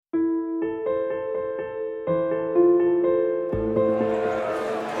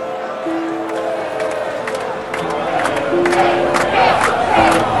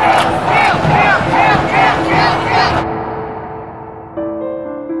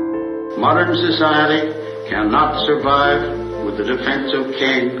Modern society cannot survive with the defensive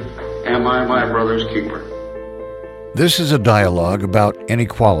king, am I my brother's keeper? This is a dialogue about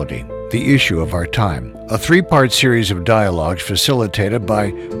inequality, the issue of our time. A three-part series of dialogues facilitated by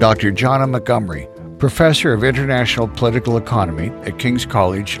Dr. Jonna Montgomery, Professor of International Political Economy at King's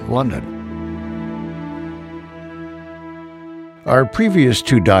College, London. Our previous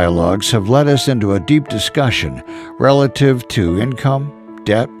two dialogues have led us into a deep discussion relative to income,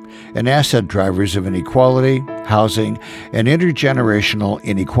 debt, and asset drivers of inequality, housing, and intergenerational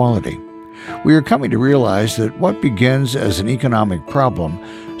inequality. We are coming to realize that what begins as an economic problem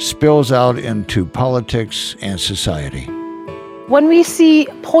spills out into politics and society. When we see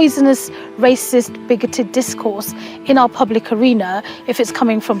poisonous, racist, bigoted discourse in our public arena, if it's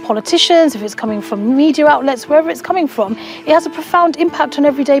coming from politicians, if it's coming from media outlets, wherever it's coming from, it has a profound impact on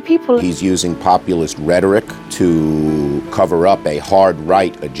everyday people. He's using populist rhetoric to cover up a hard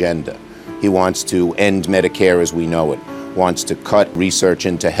right agenda. He wants to end Medicare as we know it, wants to cut research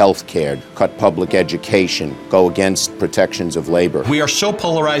into health care, cut public education, go against protections of labor. We are so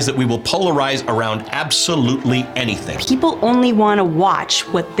polarized that we will polarize around absolutely anything. People only want to watch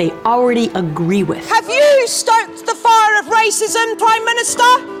what they already agree with. Have you stoked the fire of racism, Prime Minister?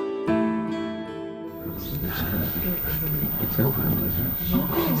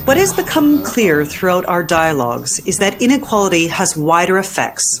 What has become clear throughout our dialogues is that inequality has wider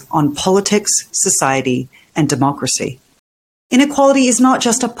effects on politics, society, and democracy. Inequality is not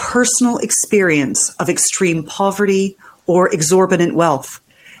just a personal experience of extreme poverty or exorbitant wealth.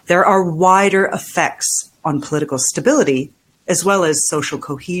 There are wider effects on political stability as well as social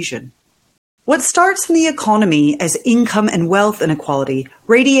cohesion. What starts in the economy as income and wealth inequality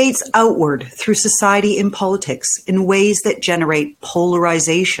radiates outward through society and politics in ways that generate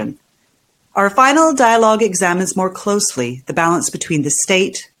polarization. Our final dialogue examines more closely the balance between the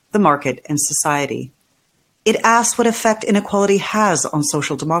state, the market, and society. It asks what effect inequality has on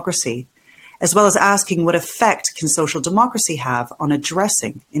social democracy, as well as asking what effect can social democracy have on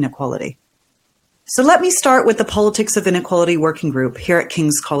addressing inequality. So let me start with the Politics of Inequality Working Group here at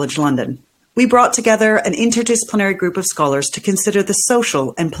King's College London. We brought together an interdisciplinary group of scholars to consider the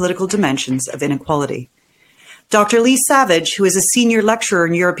social and political dimensions of inequality. Dr. Lee Savage, who is a senior lecturer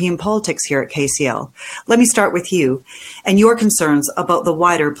in European politics here at KCL, let me start with you and your concerns about the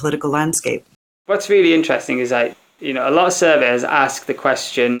wider political landscape. What's really interesting is that, a lot of surveys ask the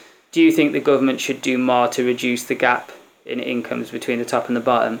question, do you think the government should do more to reduce the gap in incomes between the top and the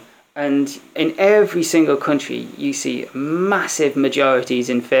bottom? And in every single country, you see massive majorities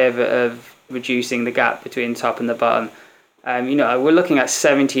in favour of reducing the gap between the top and the bottom. We're looking at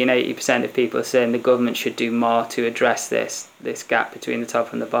 70 and 80% of people saying the government should do more to address this gap between the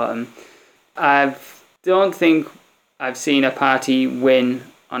top and the bottom. I don't think I've seen a party win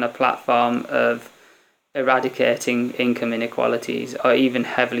on a platform of eradicating income inequalities or even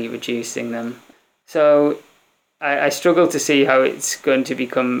heavily reducing them. So I struggle to see how it's going to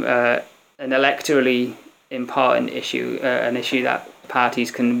become an electorally important issue, an issue that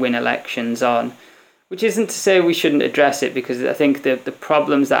parties can win elections on, which isn't to say we shouldn't address it, because I think the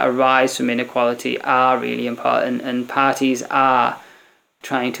problems that arise from inequality are really important and parties are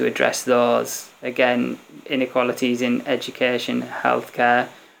trying to address those. Again, inequalities in education, healthcare,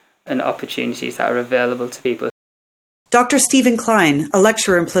 and opportunities that are available to people. Dr. Stephen Klein, a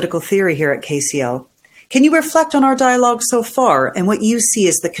lecturer in political theory here at KCL, can you reflect on our dialogue so far and what you see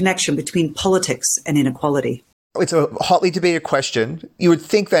as the connection between politics and inequality? It's a hotly debated question. You would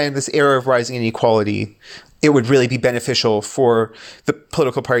think that in this era of rising inequality, it would really be beneficial for the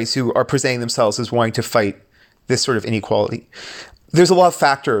political parties who are presenting themselves as wanting to fight this sort of inequality. There's a lot of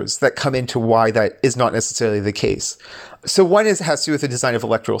factors that come into why that is not necessarily the case. So one has to do with the design of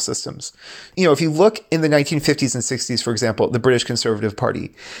electoral systems. If you look in the 1950s and 60s, for example, the British Conservative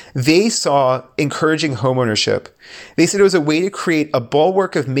Party, they saw encouraging homeownership. They said it was a way to create a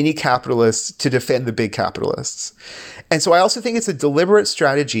bulwark of mini capitalists to defend the big capitalists. And so I also think it's a deliberate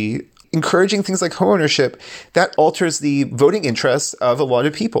strategy encouraging things like homeownership that alters the voting interests of a lot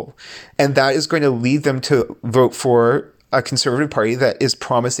of people. And that is going to lead them to vote for a conservative party that is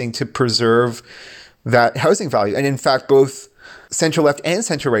promising to preserve that housing value. And in fact, both center-left and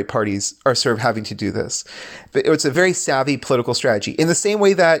center-right parties are sort of having to do this. But it's a very savvy political strategy. In the same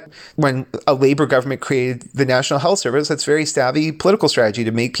way that when a Labour government created the National Health Service, that's very savvy political strategy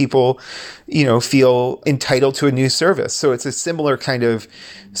to make people, feel entitled to a new service. So it's a similar kind of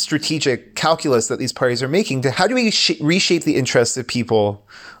strategic calculus that these parties are making to how do we reshape the interests of people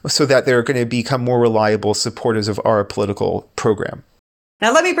so that they're going to become more reliable supporters of our political program.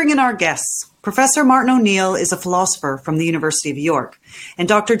 Now let me bring in our guests. Professor Martin O'Neill is a philosopher from the University of York, and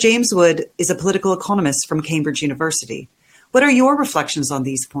Dr. James Wood is a political economist from Cambridge University. What are your reflections on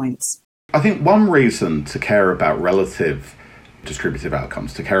these points? I think one reason to care about relative distributive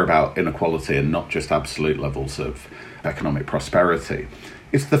outcomes, to care about inequality and not just absolute levels of economic prosperity,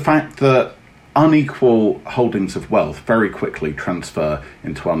 is the fact that unequal holdings of wealth very quickly transfer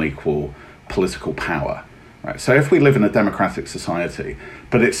into unequal political power. Right. So if we live in a democratic society,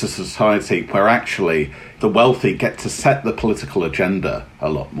 but it's a society where actually the wealthy get to set the political agenda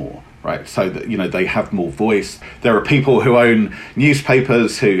a lot more, right? So that, you know, they have more voice. There are people who own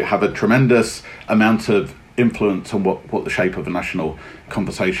newspapers who have a tremendous amount of influence on what the shape of a national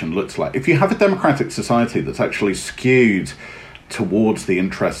conversation looks like. If you have a democratic society that's actually skewed towards the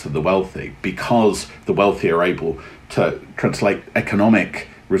interests of the wealthy, because the wealthy are able to translate economic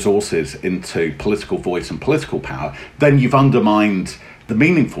resources into political voice and political power, then you've undermined the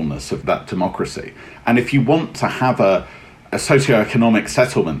meaningfulness of that democracy. And if you want to have a socio-economic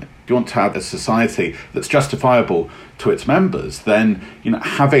settlement, if you want to have a society that's justifiable to its members, then, you know,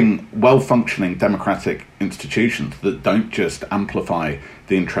 having well-functioning democratic institutions that don't just amplify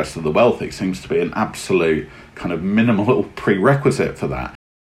the interests of the wealthy seems to be an absolute kind of minimal prerequisite for that.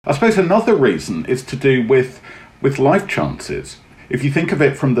 I suppose another reason is to do with life chances. If you think of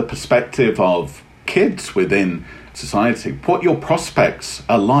it from the perspective of kids within society, what your prospects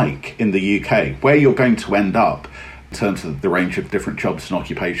are like in the UK, where you're going to end up in terms of the range of different jobs and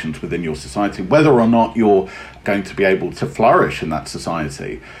occupations within your society, whether or not you're going to be able to flourish in that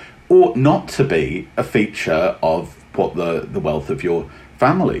society, ought not to be a feature of what the wealth of your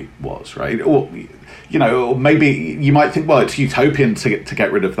family was, right? Or, you know, or maybe you might think, well, it's utopian to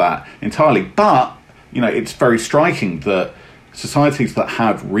get rid of that entirely. But, you know, it's very striking that societies that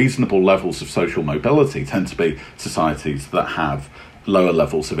have reasonable levels of social mobility tend to be societies that have lower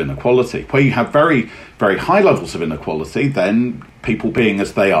levels of inequality. Where you have very, very high levels of inequality, then people being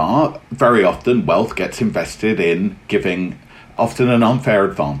as they are, very often wealth gets invested in giving often an unfair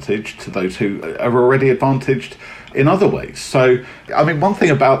advantage to those who are already advantaged in other ways. So, I mean, one thing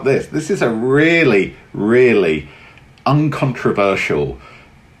about this is a really, really uncontroversial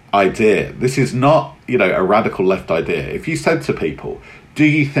idea. This is not, you know, a radical left idea. If you said to people, do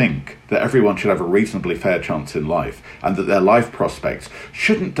you think that everyone should have a reasonably fair chance in life and that their life prospects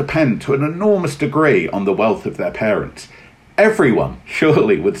shouldn't depend to an enormous degree on the wealth of their parents? Everyone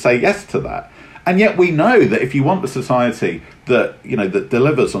surely would say yes to that. And yet we know that if you want a society that, you know, that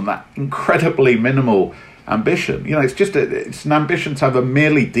delivers on that incredibly minimal ambition, you know, it's an ambition to have a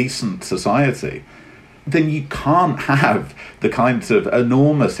merely decent society, then you can't have the kinds of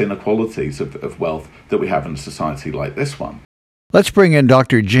enormous inequalities of wealth that we have in a society like this one. Let's bring in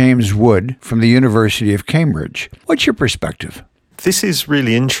Dr. James Wood from the University of Cambridge. What's your perspective? This is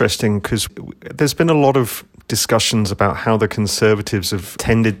really interesting because there's been a lot of discussions about how the Conservatives have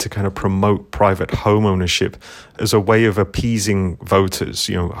tended to kind of promote private home ownership as a way of appeasing voters.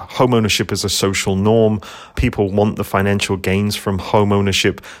 You know, home ownership is a social norm. People want the financial gains from home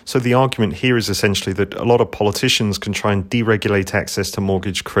ownership. So the argument here is essentially that a lot of politicians can try and deregulate access to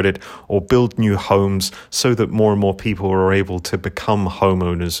mortgage credit or build new homes so that more and more people are able to become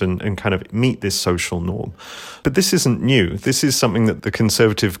homeowners and kind of meet this social norm. But this isn't new. This is something that the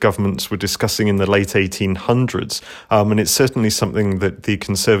Conservative governments were discussing in the late 1800s. And it's certainly something that the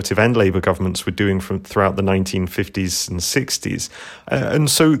Conservative and Labour governments were doing throughout the 1950s and 60s.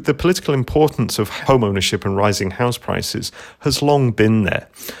 And so the political importance of home ownership and rising house prices has long been there.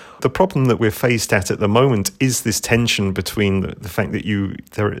 The problem that we're faced at the moment is this tension between the fact that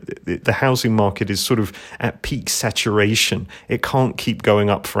the housing market is sort of at peak saturation. It can't keep going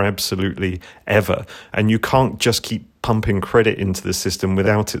up for absolutely ever. And you can't just keep pumping credit into the system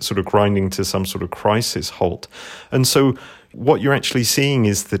without it sort of grinding to some sort of crisis halt. And so what you're actually seeing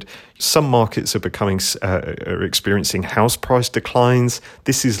is that some markets are experiencing house price declines.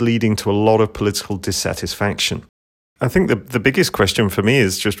 This is leading to a lot of political dissatisfaction. I think the biggest question for me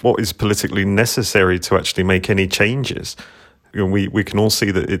is just what is politically necessary to actually make any changes. You know, we can all see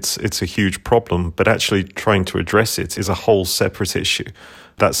that it's a huge problem, but actually trying to address it is a whole separate issue.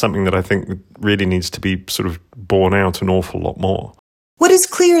 That's something that I think really needs to be sort of borne out an awful lot more. What is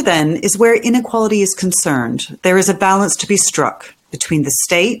clear then is where inequality is concerned, there is a balance to be struck between the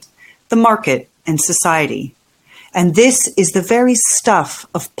state, the market, and society. And this is the very stuff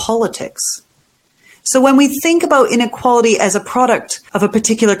of politics. So when we think about inequality as a product of a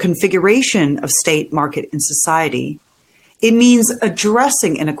particular configuration of state, market, and society, it means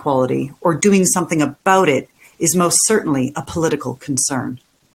addressing inequality or doing something about it is most certainly a political concern.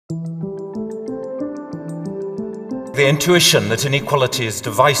 The intuition that inequality is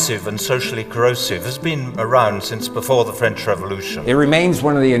divisive and socially corrosive has been around since before the French Revolution. It remains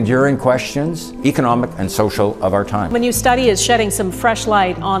one of the enduring questions, economic and social, of our time. The new study is shedding some fresh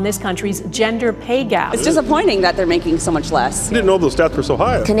light on this country's gender pay gap. It's disappointing that they're making so much less. I didn't know those stats were so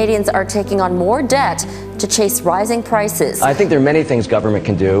high. Canadians are taking on more debt to chase rising prices. I think there are many things government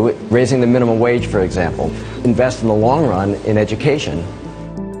can do, raising the minimum wage, for example, invest in the long run in education.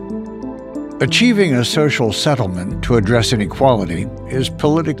 Achieving a social settlement to address inequality is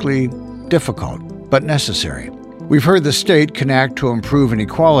politically difficult, but necessary. We've heard the state can act to improve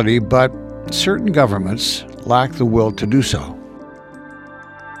inequality, but certain governments lack the will to do so.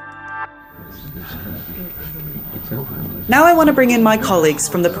 Now I want to bring in my colleagues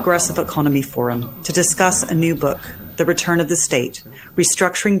from the Progressive Economy Forum to discuss a new book, The Return of the State,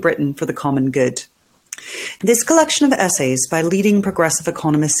 Restructuring Britain for the Common Good. This collection of essays by leading progressive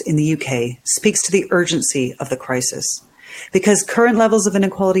economists in the UK speaks to the urgency of the crisis, because current levels of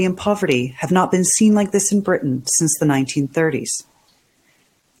inequality and poverty have not been seen like this in Britain since the 1930s.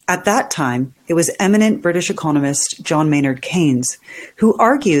 At that time, it was eminent British economist John Maynard Keynes who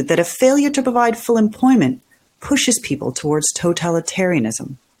argued that a failure to provide full employment pushes people towards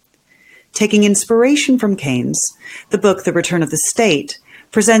totalitarianism. Taking inspiration from Keynes, the book The Return of the State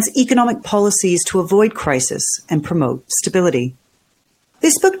presents economic policies to avoid crisis and promote stability.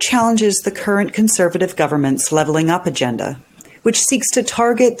 This book challenges the current Conservative government's levelling up agenda, which seeks to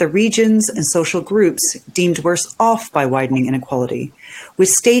target the regions and social groups deemed worse off by widening inequality, with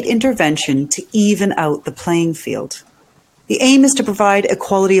state intervention to even out the playing field. The aim is to provide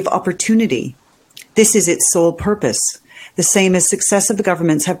equality of opportunity. This is its sole purpose, the same as successive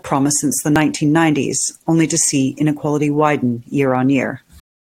governments have promised since the 1990s, only to see inequality widen year on year.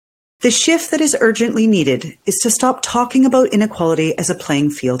 The shift that is urgently needed is to stop talking about inequality as a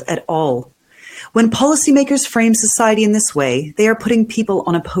playing field at all. When policymakers frame society in this way, they are putting people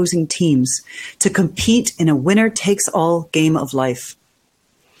on opposing teams to compete in a winner-takes-all game of life.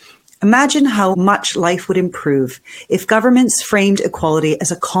 Imagine how much life would improve if governments framed equality as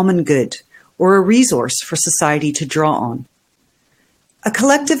a common good or a resource for society to draw on. A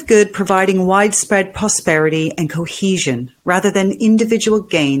collective good providing widespread prosperity and cohesion rather than individual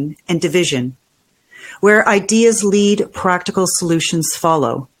gain and division. Where ideas lead, practical solutions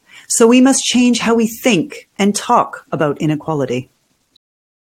follow. So we must change how we think and talk about inequality.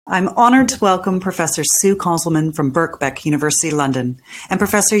 I'm honored to welcome Professor Sue Konzelman from Birkbeck University, London, and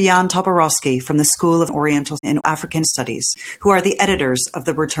Professor Jan Toporowski from the School of Oriental and African Studies, who are the editors of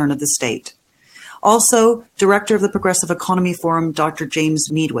The Return of the State. Also, Director of the Progressive Economy Forum, Dr.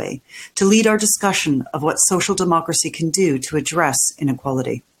 James Meadway, to lead our discussion of what social democracy can do to address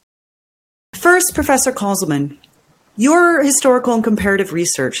inequality. First, Professor Konzelman, your historical and comparative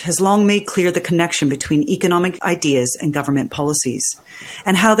research has long made clear the connection between economic ideas and government policies,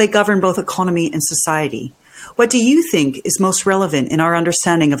 and how they govern both economy and society. What do you think is most relevant in our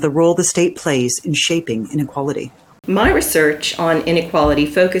understanding of the role the state plays in shaping inequality? My research on inequality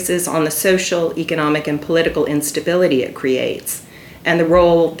focuses on the social, economic, and political instability it creates, and the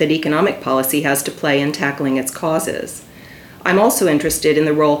role that economic policy has to play in tackling its causes. I'm also interested in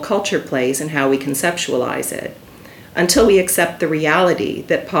the role culture plays and how we conceptualize it. Until we accept the reality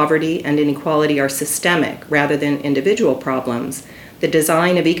that poverty and inequality are systemic rather than individual problems, the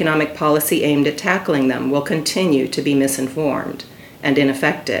design of economic policy aimed at tackling them will continue to be misinformed and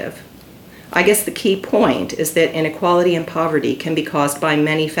ineffective. I guess the key point is that inequality and poverty can be caused by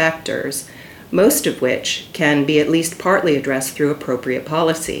many factors, most of which can be at least partly addressed through appropriate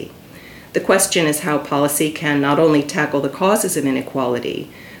policy. The question is how policy can not only tackle the causes of inequality,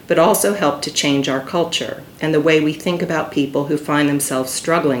 but also help to change our culture and the way we think about people who find themselves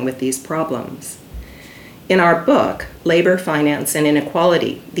struggling with these problems. In our book, Labor, Finance, and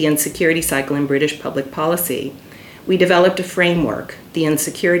Inequality, The Insecurity Cycle in British Public Policy, we developed a framework, the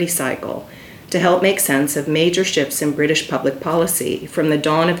Insecurity Cycle, to help make sense of major shifts in British public policy from the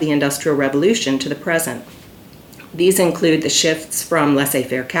dawn of the Industrial Revolution to the present. These include the shifts from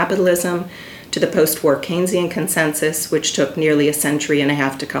laissez-faire capitalism to the post-war Keynesian consensus, which took nearly a century and a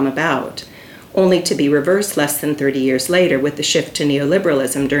half to come about, only to be reversed less than 30 years later with the shift to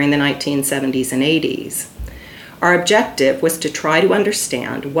neoliberalism during the 1970s and 80s. Our objective was to try to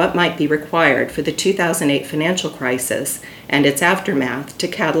understand what might be required for the 2008 financial crisis and its aftermath to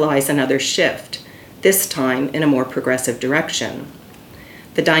catalyze another shift, this time in a more progressive direction.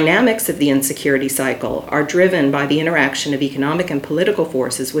 The dynamics of the insecurity cycle are driven by the interaction of economic and political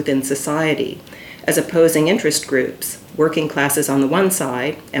forces within society, as opposing interest groups, working classes on the one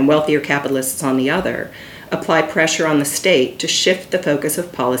side and wealthier capitalists on the other, apply pressure on the state to shift the focus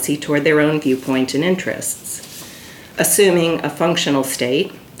of policy toward their own viewpoint and interests. assuming a functional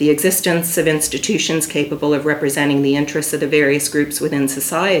state, the existence of institutions capable of representing the interests of the various groups within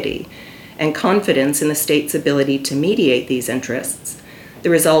society, and confidence in the state's ability to mediate these interests, the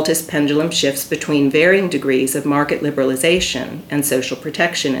result is pendulum shifts between varying degrees of market liberalization and social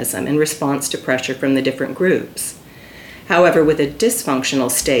protectionism in response to pressure from the different groups. However, with a dysfunctional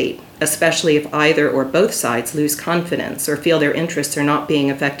state, especially if either or both sides lose confidence or feel their interests are not being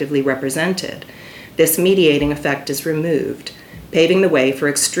effectively represented, this mediating effect is removed, paving the way for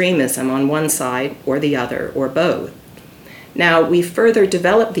extremism on one side or the other or both. Now, we further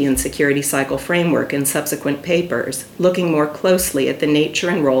developed the insecurity cycle framework in subsequent papers, looking more closely at the nature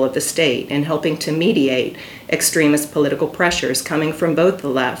and role of the state in helping to mediate extremist political pressures coming from both the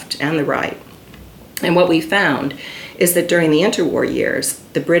left and the right. And what we found is that during the interwar years,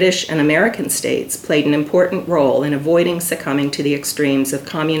 the British and American states played an important role in avoiding succumbing to the extremes of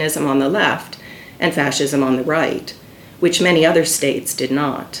communism on the left and fascism on the right, which many other states did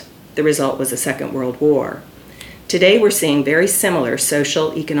not. The result was a Second World War. Today, we're seeing very similar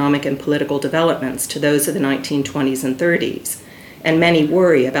social, economic, and political developments to those of the 1920s and 30s, and many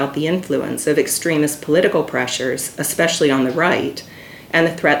worry about the influence of extremist political pressures, especially on the right, and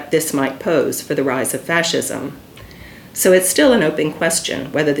the threat this might pose for the rise of fascism. So it's still an open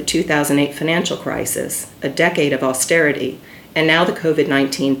question whether the 2008 financial crisis, a decade of austerity, and now the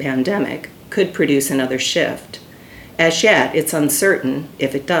COVID-19 pandemic could produce another shift. As yet, it's uncertain,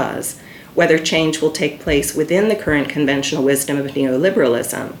 if it does, whether change will take place within the current conventional wisdom of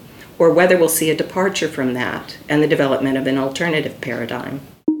neoliberalism, or whether we'll see a departure from that and the development of an alternative paradigm.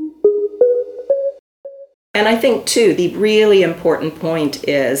 And I think, too, the really important point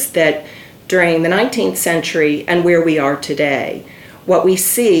is that during the 19th century and where we are today, what we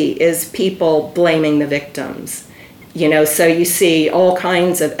see is people blaming the victims. So you see all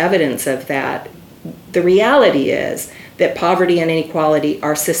kinds of evidence of that. The reality is that poverty and inequality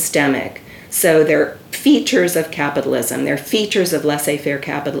are systemic. So they're features of capitalism, they're features of laissez-faire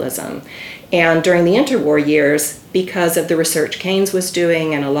capitalism. And during the interwar years, because of the research Keynes was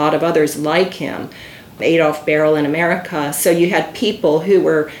doing and a lot of others like him, Adolf Berle in America, so you had people who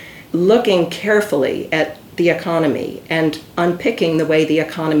were looking carefully at the economy and unpicking the way the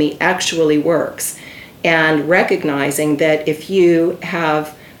economy actually works and recognizing that if you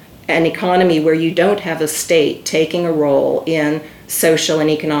have an economy where you don't have a state taking a role in social and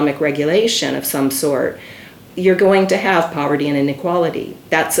economic regulation of some sort, you're going to have poverty and inequality.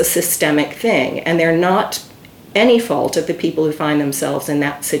 That's a systemic thing, and they're not any fault of the people who find themselves in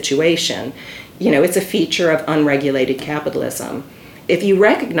that situation. It's a feature of unregulated capitalism. If you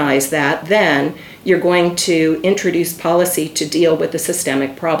recognize that, then you're going to introduce policy to deal with the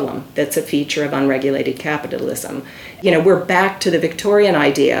systemic problem that's a feature of unregulated capitalism. We're back to the Victorian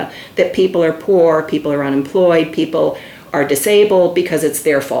idea that people are poor, people are unemployed, people are disabled because it's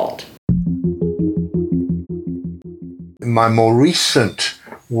their fault. My more recent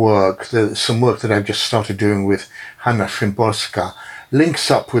work, some work that I've just started doing with Hanna Szymborska, links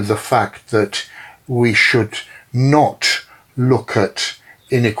up with the fact that we should not look at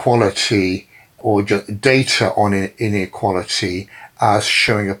inequality or just data on inequality as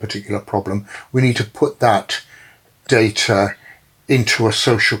showing a particular problem. We need to put that data into a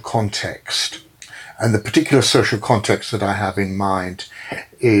social context. And the particular social context that I have in mind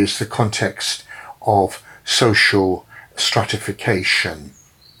is the context of social stratification.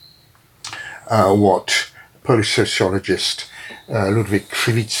 What Polish sociologist Ludwik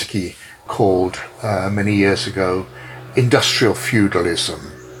Krivitsky called many years ago industrial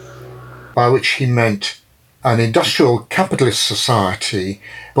feudalism, by which he meant an industrial capitalist society,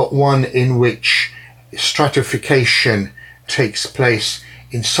 but one in which stratification takes place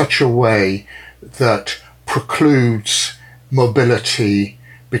in such a way that precludes mobility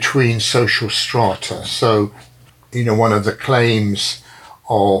between social strata. So, one of the claims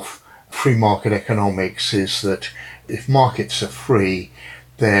of free market economics is that if markets are free,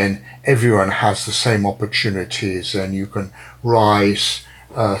 then everyone has the same opportunities and you can rise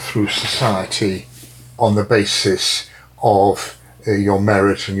through society on the basis of your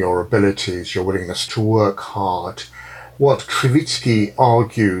merit and your abilities, your willingness to work hard. What Krivitsky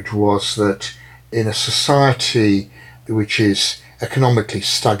argued was that in a society which is economically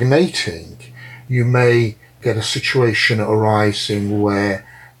stagnating, you may get a situation arising where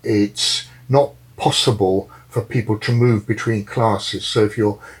it's not possible for people to move between classes. So if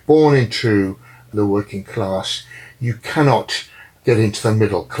you're born into the working class, you cannot get into the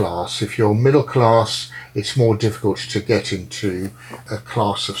middle class. If you're middle class, it's more difficult to get into a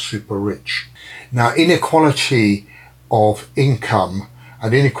class of super rich. Now, inequality of income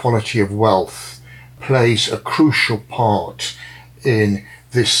and inequality of wealth plays a crucial part in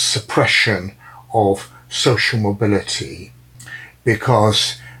this suppression of social mobility,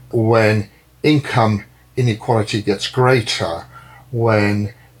 because when income inequality gets greater,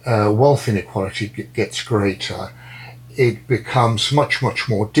 when wealth inequality gets greater, it becomes much, much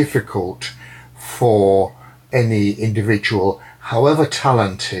more difficult for any individual, however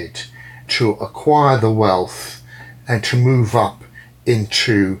talented, to acquire the wealth and to move up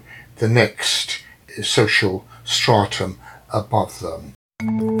into the next social stratum above them.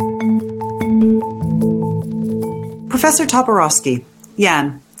 Professor Toporowski,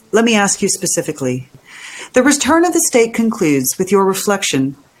 Jan, let me ask you specifically. The Return of the State concludes with your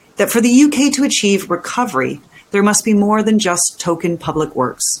reflection that for the UK to achieve recovery, there must be more than just token public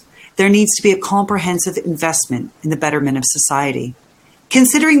works. There needs to be a comprehensive investment in the betterment of society.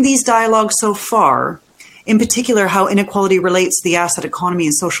 Considering these dialogues so far, in particular how inequality relates to the asset economy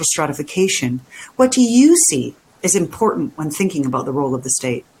and social stratification, what do you see as important when thinking about the role of the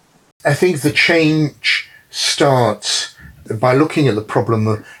state? I think the change starts by looking at the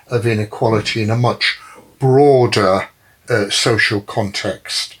problem of inequality in a much broader social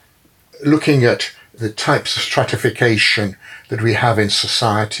context, looking at the types of stratification that we have in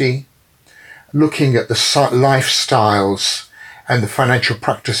society, looking at the lifestyles and the financial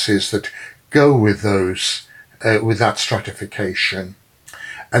practices that go with those, with that stratification,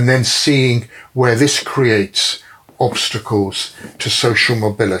 and then seeing where this creates obstacles to social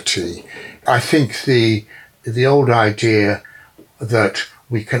mobility. I think the old idea that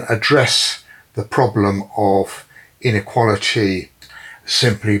we can address the problem of inequality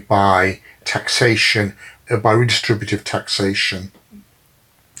simply by taxation, by redistributive taxation,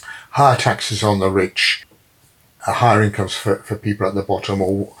 higher taxes on the rich, higher incomes for people at the bottom,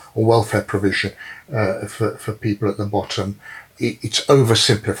 or welfare provision for people at the bottom, it's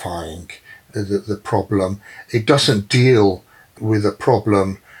oversimplifying the problem. It doesn't deal with a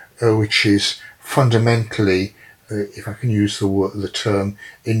problem which is fundamentally, if I can use the term,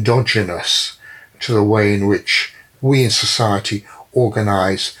 endogenous to the way in which we in society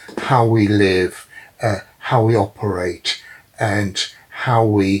organise how we live, how we operate, and how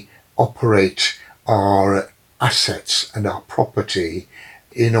we operate our assets and our property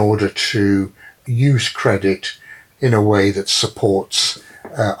in order to use credit in a way that supports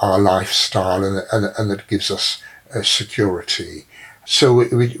our lifestyle and that gives us security. So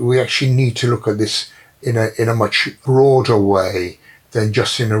we actually need to look at this in a much broader way than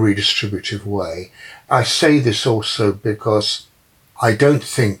just in a redistributive way. I say this also because I don't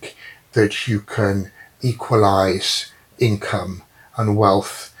think that you can equalise income and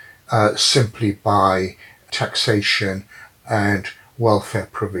wealth simply by taxation and welfare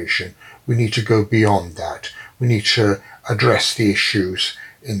provision. We need to go beyond that. We need to address the issues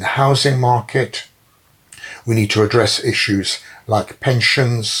in the housing market. We need to address issues like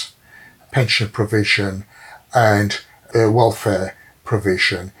pensions, pension provision, and welfare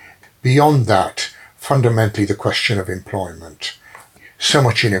provision. Beyond that, fundamentally the question of employment. So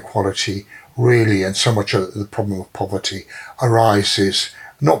much inequality really, and so much of the problem of poverty arises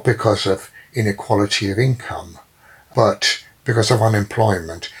not because of inequality of income, but because of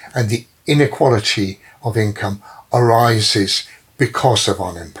unemployment. And the inequality of income arises because of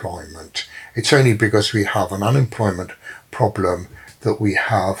unemployment. It's only because we have an unemployment problem that we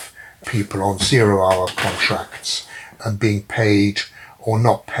have people on 0-hour contracts and being paid or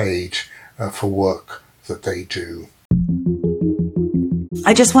not paid for work that they do.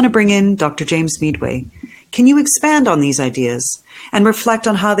 I just want to bring in Dr. James Meadway. Can you expand on these ideas and reflect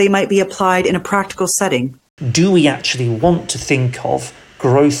on how they might be applied in a practical setting? Do we actually want to think of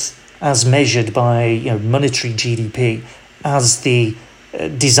growth as measured by monetary GDP as the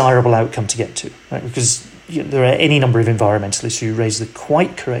desirable outcome to get to? Right? Because there are any number of environmentalists who raise the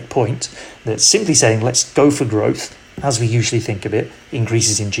quite correct point that simply saying let's go for growth, as we usually think of it,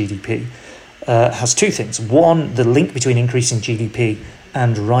 increases in GDP, has two things. One, the link between increasing GDP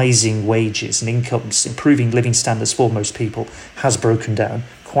and rising wages and incomes, improving living standards for most people, has broken down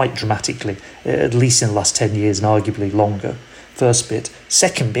quite dramatically, at least in the last 10 years and arguably longer. First bit.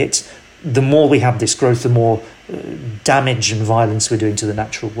 Second bit, the more we have this growth, the more damage and violence we're doing to the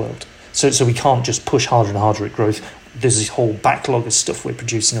natural world. So we can't just push harder and harder at growth. There's this whole backlog of stuff we're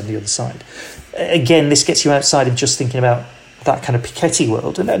producing on the other side. Again, this gets you outside of just thinking about that kind of Piketty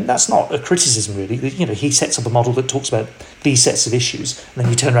world, and that's not a criticism really. He sets up a model that talks about these sets of issues, and then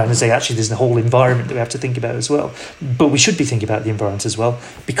you turn around and say, actually, there's a whole environment that we have to think about as well. But we should be thinking about the environment as well,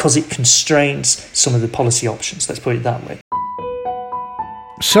 because it constrains some of the policy options. Let's put it that way.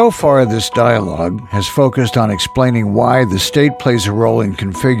 So far, this dialogue has focused on explaining why the state plays a role in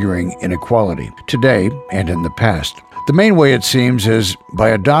configuring inequality, today and in the past. The main way, it seems, is by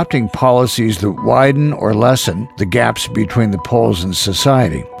adopting policies that widen or lessen the gaps between the poles in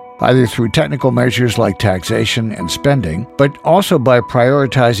society, either through technical measures like taxation and spending, but also by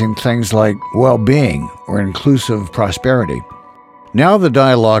prioritizing things like well-being or inclusive prosperity. Now the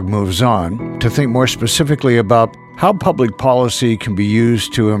dialogue moves on to think more specifically about how public policy can be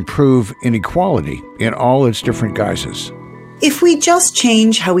used to improve inequality in all its different guises. If we just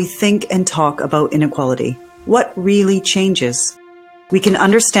change how we think and talk about inequality, what really changes? We can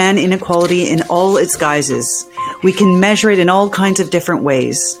understand inequality in all its guises. We can measure it in all kinds of different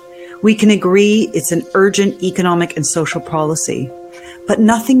ways. We can agree it's an urgent economic and social policy. But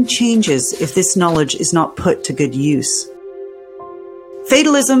nothing changes if this knowledge is not put to good use.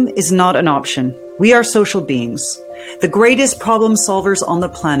 Fatalism is not an option. We are social beings, the greatest problem solvers on the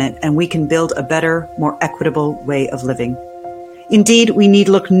planet, and we can build a better, more equitable way of living. Indeed, we need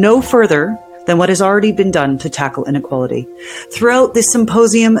look no further than what has already been done to tackle inequality. Throughout this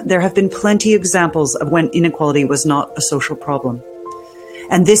symposium, there have been plenty of examples of when inequality was not a social problem.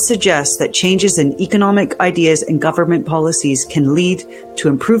 And this suggests that changes in economic ideas and government policies can lead to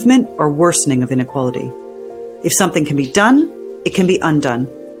improvement or worsening of inequality. If something can be done, it can be undone.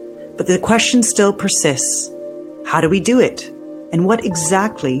 But the question still persists. How do we do it? And what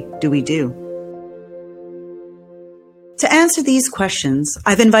exactly do we do? To answer these questions,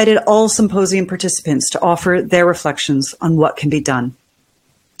 I've invited all symposium participants to offer their reflections on what can be done.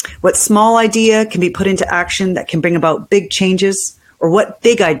 What small idea can be put into action that can bring about big changes, or what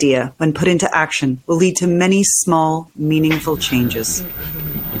big idea, when put into action, will lead to many small, meaningful changes.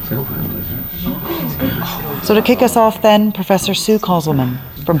 So to kick us off then, Professor Sue Koselman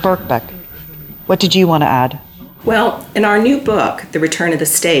from Birkbeck, what did you want to add? Well, in our new book, The Return of the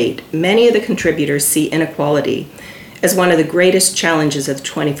State, many of the contributors see inequality as one of the greatest challenges of the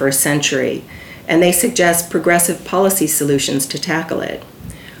 21st century, and they suggest progressive policy solutions to tackle it.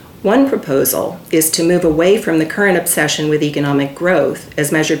 One proposal is to move away from the current obsession with economic growth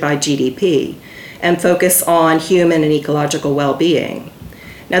as measured by GDP and focus on human and ecological well-being.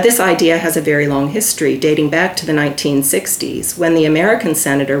 Now, this idea has a very long history, dating back to the 1960s, when the American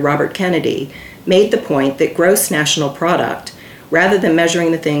Senator Robert Kennedy made the point that gross national product, rather than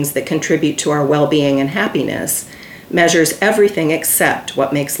measuring the things that contribute to our well-being and happiness, measures everything except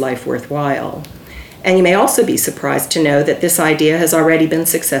what makes life worthwhile. And you may also be surprised to know that this idea has already been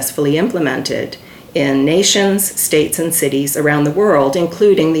successfully implemented in nations, states, and cities around the world,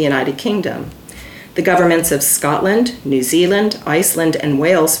 including the United Kingdom. The governments of Scotland, New Zealand, Iceland, and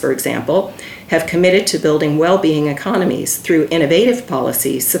Wales, for example, have committed to building well-being economies through innovative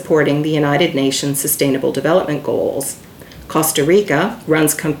policies supporting the United Nations Sustainable Development Goals. Costa Rica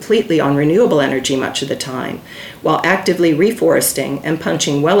runs completely on renewable energy much of the time, while actively reforesting and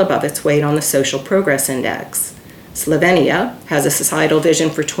punching well above its weight on the Social Progress Index. Slovenia has a societal vision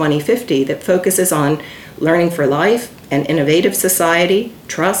for 2050 that focuses on learning for life, an innovative society,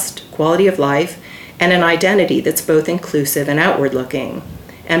 trust, quality of life, and an identity that's both inclusive and outward-looking.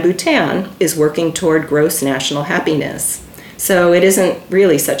 And Bhutan is working toward gross national happiness. So it isn't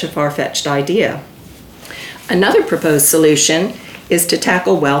really such a far-fetched idea. Another proposed solution is to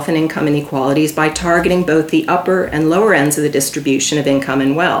tackle wealth and income inequalities by targeting both the upper and lower ends of the distribution of income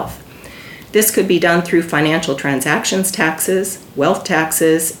and wealth. This could be done through financial transactions taxes, wealth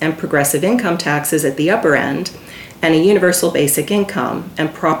taxes, and progressive income taxes at the upper end, and a universal basic income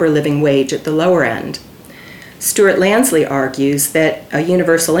and proper living wage at the lower end. Stuart Lansley argues that a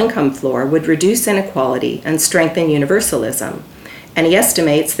universal income floor would reduce inequality and strengthen universalism, and he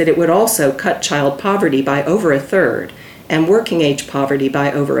estimates that it would also cut child poverty by over a third and working age poverty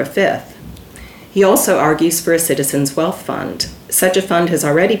by over a fifth. He also argues for a citizens' wealth fund. Such a fund has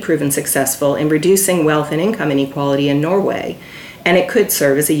already proven successful in reducing wealth and income inequality in Norway, and it could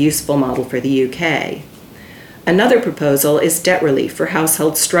serve as a useful model for the UK. Another proposal is debt relief for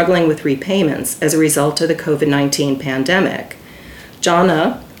households struggling with repayments as a result of the COVID-19 pandemic.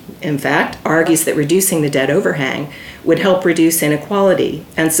 Jana, in fact, argues that reducing the debt overhang would help reduce inequality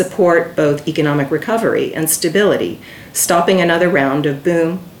and support both economic recovery and stability, stopping another round of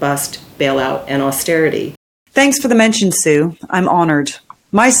boom, bust, bailout, and austerity. Thanks for the mention, Sue. I'm honored.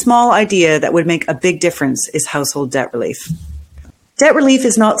 My small idea that would make a big difference is household debt relief. Debt relief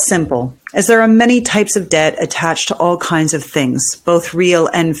is not simple, as there are many types of debt attached to all kinds of things, both real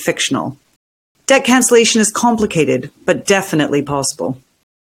and fictional. Debt cancellation is complicated, but definitely possible.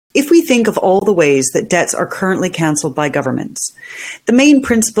 If we think of all the ways that debts are currently cancelled by governments, the main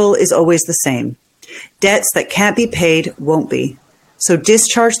principle is always the same. Debts that can't be paid won't be. So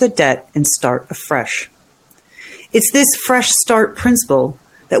discharge the debt and start afresh. It's this fresh start principle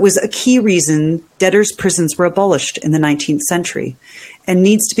that was a key reason debtors' prisons were abolished in the 19th century and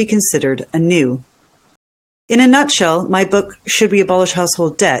needs to be considered anew. In a nutshell, my book, Should We Abolish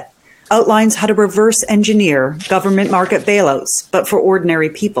Household Debt?, outlines how to reverse engineer government market bailouts, but for ordinary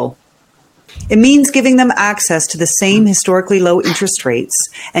people. It means giving them access to the same historically low interest rates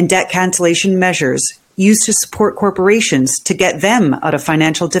and debt cancellation measures used to support corporations to get them out of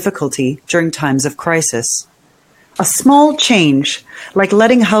financial difficulty during times of crisis. A small change, like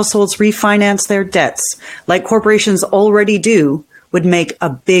letting households refinance their debts, like corporations already do, would make a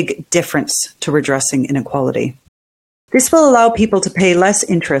big difference to redressing inequality. This will allow people to pay less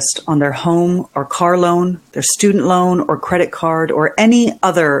interest on their home or car loan, their student loan or credit card, or any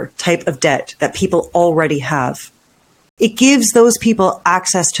other type of debt that people already have. It gives those people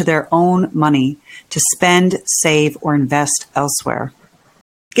access to their own money to spend, save, or invest elsewhere.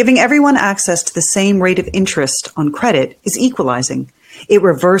 Giving everyone access to the same rate of interest on credit is equalizing. It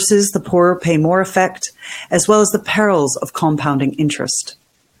reverses the poorer pay more effect, as well as the perils of compounding interest.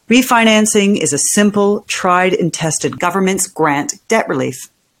 Refinancing is a simple, tried and tested government's grant debt relief.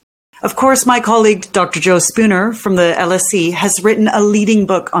 Of course, my colleague, Dr. Joe Spooner from the LSE, has written a leading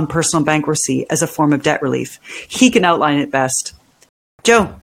book on personal bankruptcy as a form of debt relief. He can outline it best.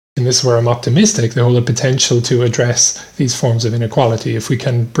 Joe. And this is where I'm optimistic. There will be potential to address these forms of inequality. If we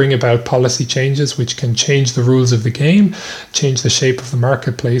can bring about policy changes which can change the rules of the game, change the shape of the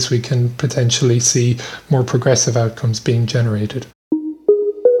marketplace, we can potentially see more progressive outcomes being generated.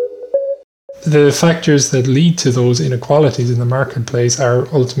 The factors that lead to those inequalities in the marketplace are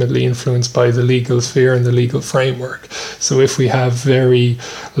ultimately influenced by the legal sphere and the legal framework. So if we have very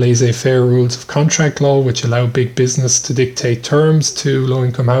laissez-faire rules of contract law which allow big business to dictate terms to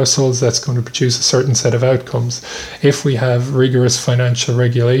low-income households, that's going to produce a certain set of outcomes. If we have rigorous financial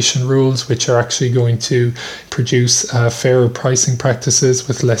regulation rules which are actually going to produce fairer pricing practices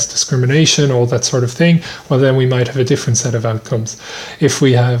with less discrimination, all that sort of thing, well then we might have a different set of outcomes. If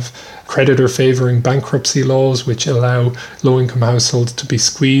we have creditor favouring bankruptcy laws which allow low-income households to be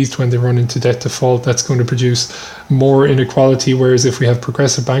squeezed when they run into debt default, that's going to produce more inequality, whereas if we have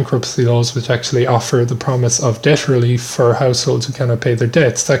progressive bankruptcy laws which actually offer the promise of debt relief for households who cannot pay their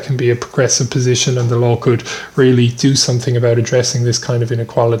debts, that can be a progressive position and the law could really do something about addressing this kind of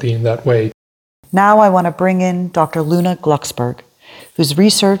inequality in that way. Now I want to bring in Dr. Luna Glucksberg, whose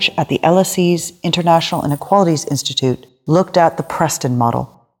research at the LSE's International Inequalities Institute looked at the Preston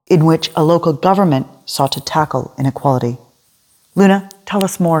model, in which a local government sought to tackle inequality. Luna, tell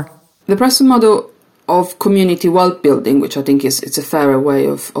us more. The Preston model of community wealth building, which I think it's a fairer way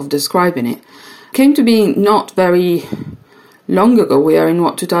of describing it, came to be not very long ago. We are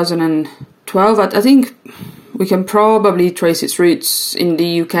in 2012. I think we can probably trace its roots in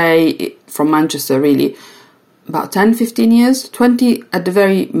the UK from Manchester, really, about 10, 15 years, 20 at the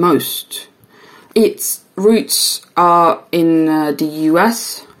very most. Its roots are in the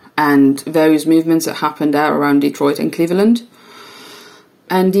US, and various movements that happened there around Detroit and Cleveland.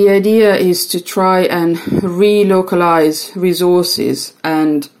 And the idea is to try and relocalize resources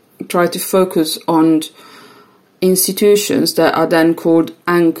and try to focus on institutions that are then called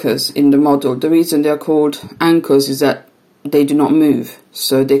anchors in the model. The reason they're called anchors is that they do not move.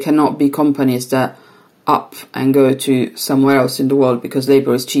 So they cannot be companies that up and go to somewhere else in the world because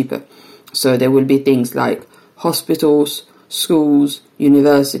labor is cheaper. So there will be things like hospitals, schools,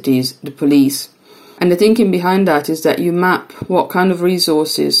 universities, the police. And the thinking behind that is that you map what kind of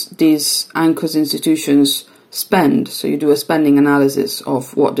resources these anchors institutions spend. So you do a spending analysis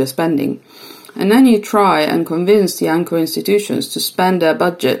of what they're spending. And then you try and convince the anchor institutions to spend their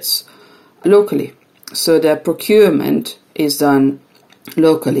budgets locally. So their procurement is done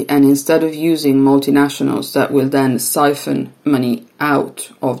locally. And instead of using multinationals that will then siphon money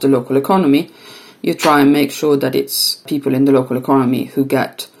out of the local economy, you try and make sure that it's people in the local economy who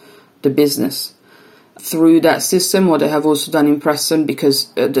get the business. Through that system, what they have also done in Preston,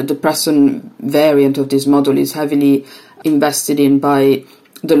 because the Preston variant of this model is heavily invested in by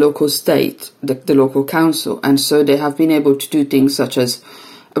the local state, the local council, and so they have been able to do things such as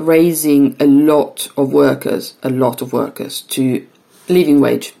raising a lot of workers to living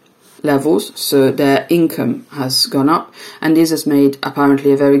wage levels, so their income has gone up, and this has made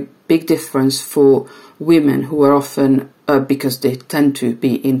apparently a very big difference for women who are often, because they tend to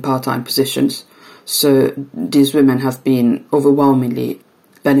be in part-time positions, so these women have been overwhelmingly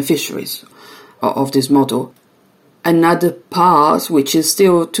beneficiaries of this model. Another part, which is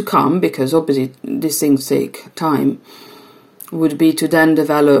still to come, because obviously these things take time, would be to then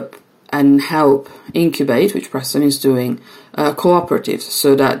develop and help incubate, which Preston is doing, cooperatives,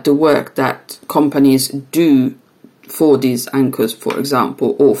 so that the work that companies do for these anchors, for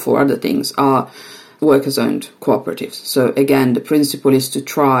example, or for other things, are workers-owned cooperatives. So again, the principle is to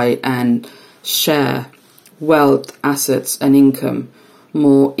try and share wealth, assets and income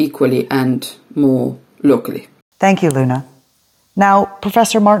more equally and more locally. Thank you, Luna. Now,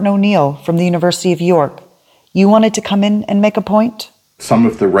 Professor Martin O'Neill from the University of York, you wanted to come in and make a point? Some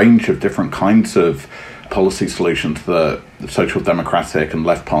of the range of different kinds of policy solutions that the social democratic and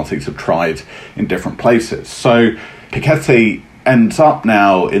left parties have tried in different places. So Piketty ends up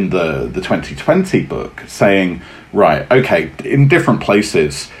now in the 2020 book saying, right, okay, in different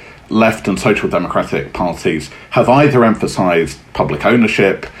places, left and social democratic parties have either emphasised public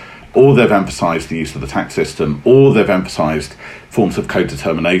ownership, or they've emphasised the use of the tax system, or they've emphasised forms of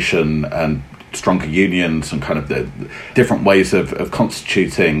co-determination and stronger unions and kind of the different ways of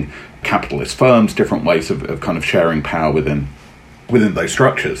constituting capitalist firms, different ways of kind of sharing power within those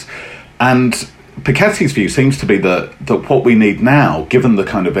structures. And Piketty's view seems to be that what we need now, given the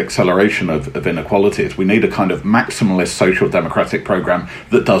kind of acceleration of inequalities, we need a kind of maximalist social democratic program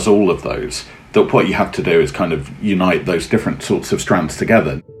that does all of those. That what you have to do is kind of unite those different sorts of strands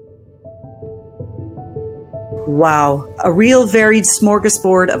together. Wow, a real varied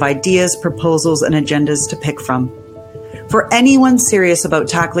smorgasbord of ideas, proposals, and agendas to pick from. For anyone serious about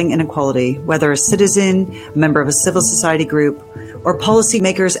tackling inequality, whether a citizen, a member of a civil society group, or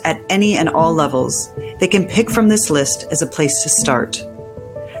policymakers at any and all levels, they can pick from this list as a place to start.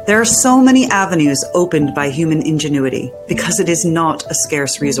 There are so many avenues opened by human ingenuity because it is not a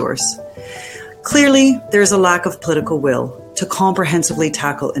scarce resource. Clearly, there is a lack of political will to comprehensively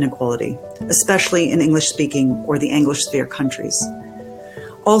tackle inequality, especially in English-speaking or the Anglosphere countries.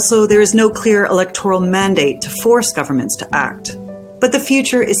 Also, there is no clear electoral mandate to force governments to act. But the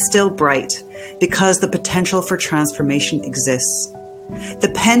future is still bright because the potential for transformation exists.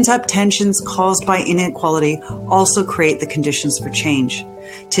 The pent-up tensions caused by inequality also create the conditions for change.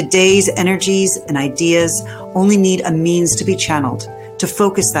 Today's energies and ideas only need a means to be channeled to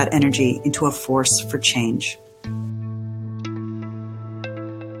focus that energy into a force for change.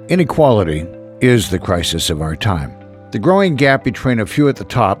 Inequality is the crisis of our time. The growing gap between a few at the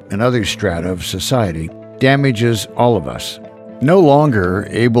top and other strata of society damages all of us. No longer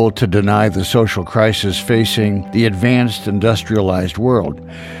able to deny the social crisis facing the advanced industrialized world,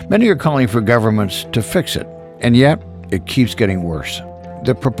 many are calling for governments to fix it, and yet it keeps getting worse.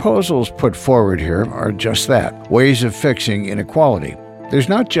 The proposals put forward here are just that, ways of fixing inequality. There's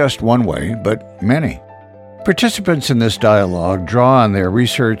not just one way, but many. Participants in this dialogue draw on their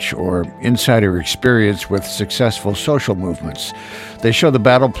research or insider experience with successful social movements. They show the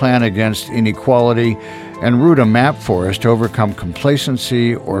battle plan against inequality and route a map for us to overcome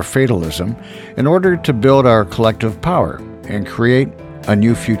complacency or fatalism in order to build our collective power and create a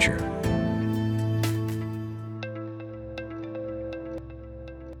new future.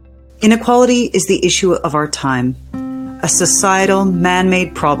 Inequality is the issue of our time, a societal,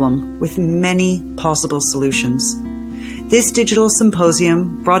 man-made problem with many possible solutions. This digital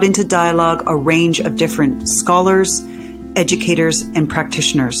symposium brought into dialogue a range of different scholars, educators, and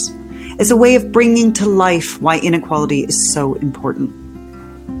practitioners as a way of bringing to life why inequality is so important.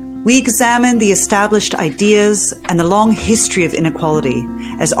 We examined the established ideas and the long history of inequality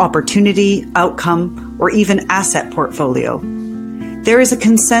as opportunity, outcome, or even asset portfolio. There is a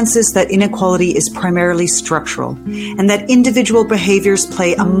consensus that inequality is primarily structural and that individual behaviors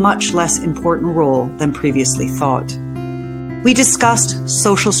play a much less important role than previously thought. We discussed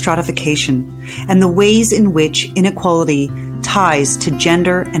social stratification and the ways in which inequality ties to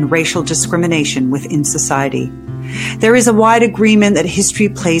gender and racial discrimination within society. There is a wide agreement that history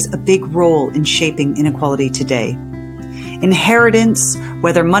plays a big role in shaping inequality today. Inheritance,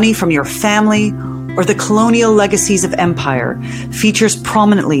 whether money from your family or the colonial legacies of empire, features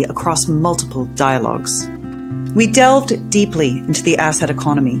prominently across multiple dialogues. We delved deeply into the asset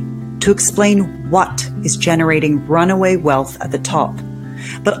economy to explain what is generating runaway wealth at the top,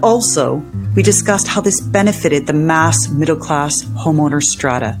 but also we discussed how this benefited the mass middle-class homeowner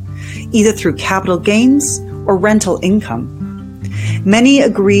strata, either through capital gains or rental income. Many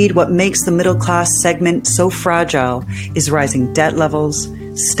agreed what makes the middle-class segment so fragile is rising debt levels,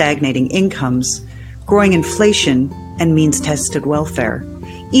 stagnating incomes, growing inflation, and means-tested welfare.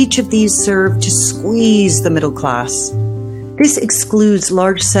 Each of these serve to squeeze the middle class. This excludes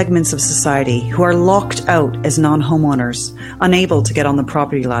large segments of society who are locked out as non-homeowners, unable to get on the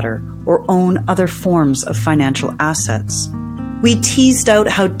property ladder or own other forms of financial assets. We teased out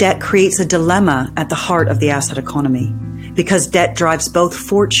how debt creates a dilemma at the heart of the asset economy. because debt drives both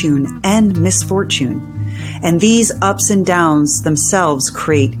fortune and misfortune, and these ups and downs themselves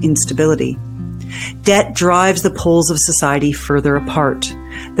create instability. Debt drives the poles of society further apart.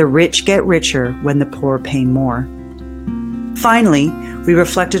 The rich get richer when the poor pay more. Finally, we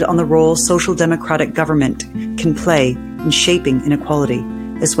reflected on the role social democratic government can play in shaping inequality,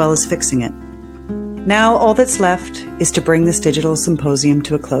 as well as fixing it. Now all that's left is to bring this digital symposium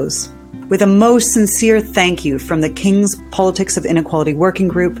to a close. With a most sincere thank you from the King's Politics of Inequality Working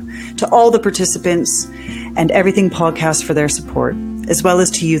Group to all the participants and Everything Podcast for their support, as well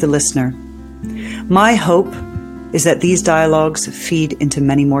as to you, the listener. My hope is that these dialogues feed into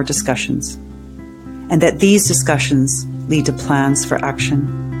many more discussions, and that these discussions lead to plans for action.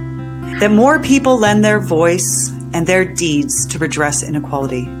 That more people lend their voice and their deeds to redress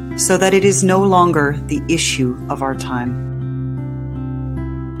inequality, so that it is no longer the issue of our time.